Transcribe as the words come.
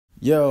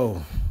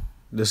Yo,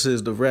 this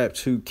is the Rap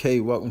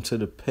 2K. Welcome to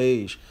the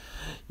page.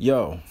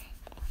 Yo,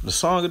 the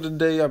song of the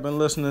day I've been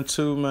listening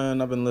to,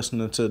 man, I've been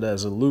listening to that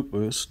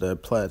Zelooperz,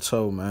 that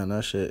Plateau, man.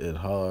 That shit is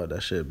hard.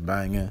 That shit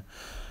banging.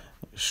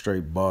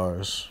 Straight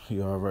bars.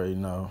 You already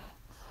know.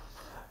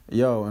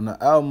 Yo, and the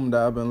album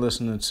that I've been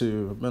listening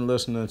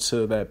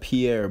to that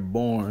Pierre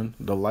Bourne,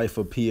 The Life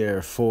of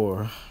Pierre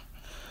 4.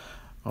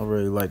 I don't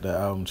really like that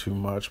album too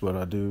much, but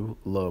I do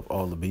love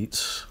all the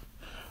beats.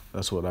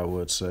 That's what I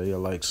would say. I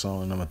like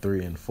song number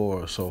 3 and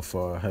 4 so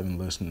far. I haven't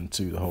listened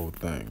to the whole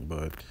thing,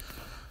 but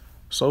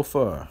so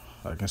far,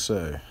 I can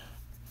say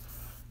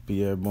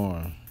Pierre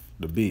Bourne,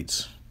 the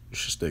beats, you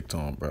should stick to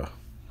them, bro.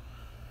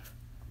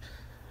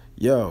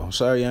 Yo,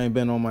 sorry I ain't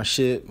been on my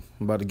shit.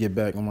 I'm about to get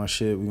back on my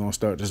shit. We're going to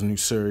start this new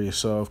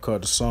series off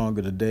called The Song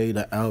of the Day,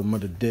 the Album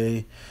of the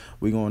Day.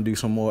 We're going to do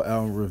some more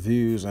album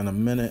reviews in a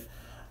minute.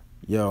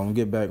 Yo, I'm going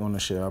to get back on the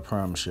shit, I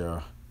promise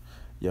y'all.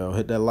 Yo,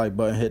 hit that like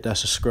button, hit that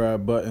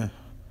subscribe button.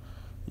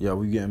 Yo,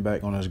 we getting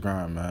back on this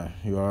grind, man.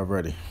 You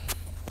already.